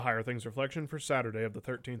Higher Things Reflection for Saturday of the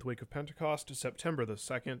 13th week of Pentecost, September the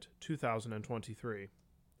 2nd, 2023.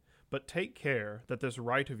 But take care that this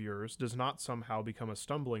right of yours does not somehow become a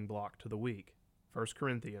stumbling block to the weak. 1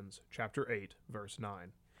 Corinthians chapter 8, verse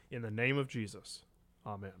 9. In the name of Jesus.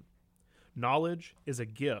 Amen. Knowledge is a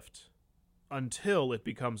gift until it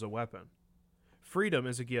becomes a weapon. Freedom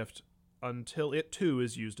is a gift until it too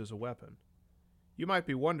is used as a weapon. You might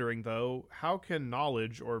be wondering, though, how can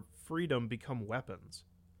knowledge or freedom become weapons?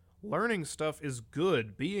 Learning stuff is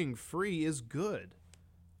good. Being free is good.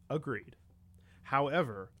 Agreed.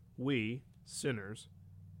 However, we, sinners,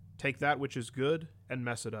 take that which is good and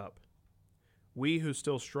mess it up. We who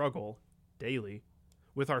still struggle, daily,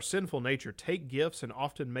 with our sinful nature take gifts and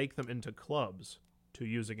often make them into clubs to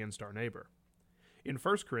use against our neighbor. In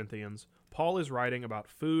 1 Corinthians, Paul is writing about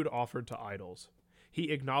food offered to idols.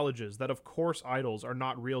 He acknowledges that of course idols are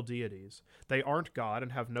not real deities. They aren't God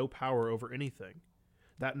and have no power over anything.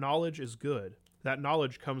 That knowledge is good. That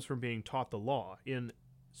knowledge comes from being taught the law, in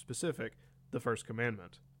specific, the first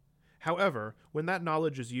commandment. However, when that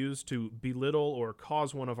knowledge is used to belittle or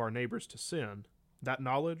cause one of our neighbors to sin, that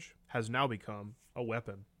knowledge has now become a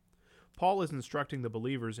weapon. Paul is instructing the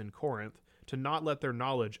believers in Corinth to not let their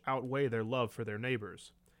knowledge outweigh their love for their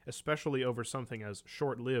neighbors, especially over something as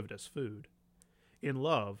short-lived as food. In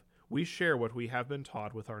love, we share what we have been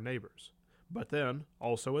taught with our neighbors. But then,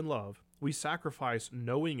 also in love, we sacrifice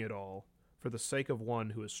knowing it all for the sake of one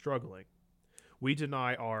who is struggling. We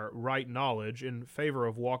deny our right knowledge in favor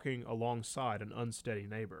of walking alongside an unsteady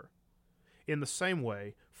neighbor. In the same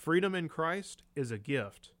way, freedom in Christ is a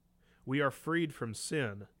gift. We are freed from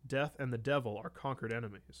sin. Death and the devil are conquered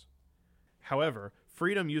enemies. However,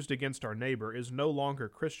 freedom used against our neighbor is no longer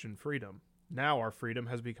Christian freedom. Now our freedom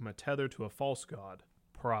has become a tether to a false god,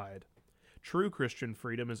 pride. True Christian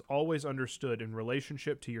freedom is always understood in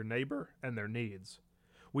relationship to your neighbor and their needs.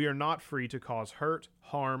 We are not free to cause hurt,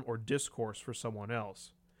 harm, or discourse for someone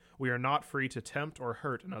else. We are not free to tempt or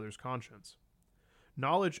hurt another's conscience.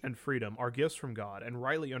 Knowledge and freedom are gifts from God and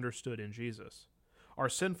rightly understood in Jesus. Our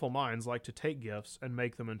sinful minds like to take gifts and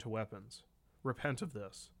make them into weapons. Repent of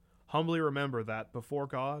this. Humbly remember that, before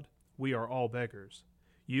God, we are all beggars.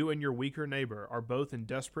 You and your weaker neighbor are both in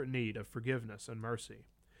desperate need of forgiveness and mercy.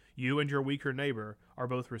 You and your weaker neighbor are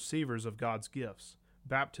both receivers of God's gifts,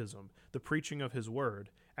 baptism, the preaching of His Word,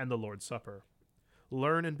 and the Lord's Supper.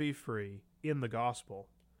 Learn and be free in the gospel.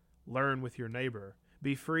 Learn with your neighbor.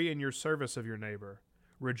 Be free in your service of your neighbor.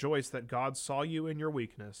 Rejoice that God saw you in your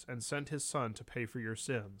weakness and sent His Son to pay for your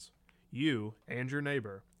sins. You and your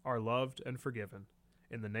neighbor are loved and forgiven.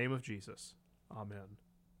 In the name of Jesus. Amen.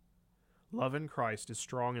 Love in Christ is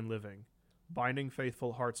strong and living, binding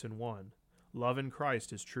faithful hearts in one. Love in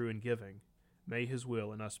Christ is true in giving. May His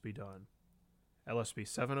will in us be done. LSB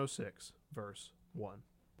 706, verse 1.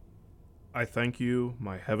 I thank you,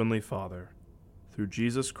 my heavenly Father, through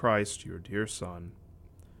Jesus Christ, your dear Son,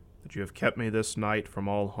 that you have kept me this night from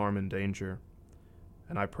all harm and danger,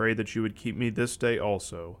 and I pray that you would keep me this day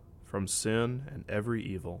also from sin and every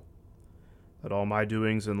evil, that all my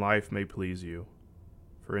doings in life may please you.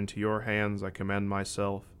 For into your hands I commend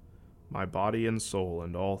myself, my body and soul,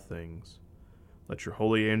 and all things. Let your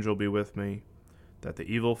holy angel be with me, that the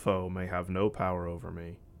evil foe may have no power over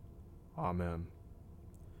me. Amen.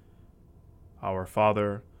 Our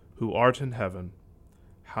Father, who art in heaven,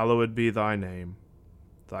 hallowed be thy name.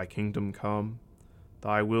 Thy kingdom come,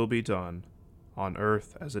 thy will be done, on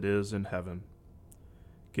earth as it is in heaven.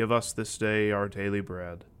 Give us this day our daily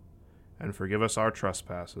bread, and forgive us our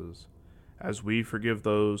trespasses, as we forgive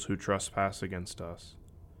those who trespass against us.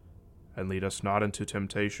 And lead us not into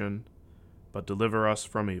temptation, but deliver us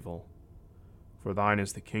from evil. For thine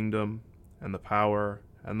is the kingdom, and the power,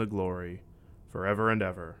 and the glory, forever and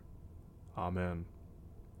ever. Amen.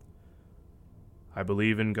 I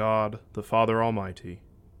believe in God, the Father Almighty,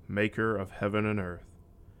 maker of heaven and earth,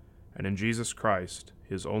 and in Jesus Christ,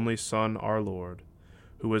 His only Son, our Lord,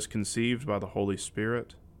 who was conceived by the Holy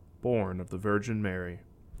Spirit, born of the Virgin Mary,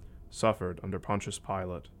 suffered under Pontius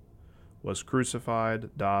Pilate, was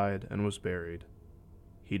crucified, died, and was buried.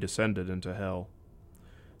 He descended into hell.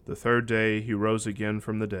 The third day He rose again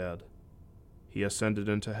from the dead. He ascended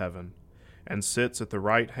into heaven, and sits at the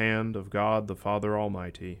right hand of God the Father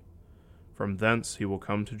Almighty. From thence He will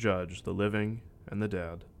come to judge the living and the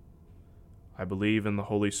dead. I believe in the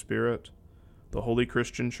Holy Spirit, the holy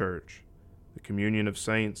Christian Church, the communion of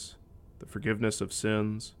saints, the forgiveness of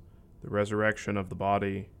sins, the resurrection of the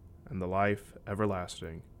body, and the life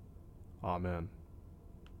everlasting. Amen.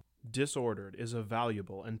 Disordered is a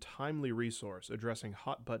valuable and timely resource addressing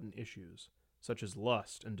hot-button issues, such as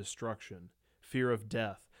lust and destruction, fear of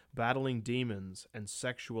death, battling demons and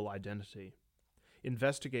sexual identity.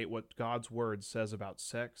 Investigate what God's Word says about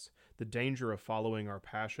sex, the danger of following our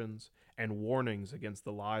passions, and warnings against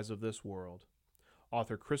the lies of this world.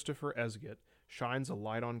 Author Christopher Esgett shines a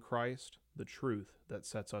light on Christ, the truth that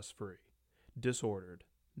sets us free. Disordered,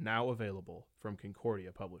 now available from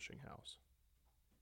Concordia Publishing House.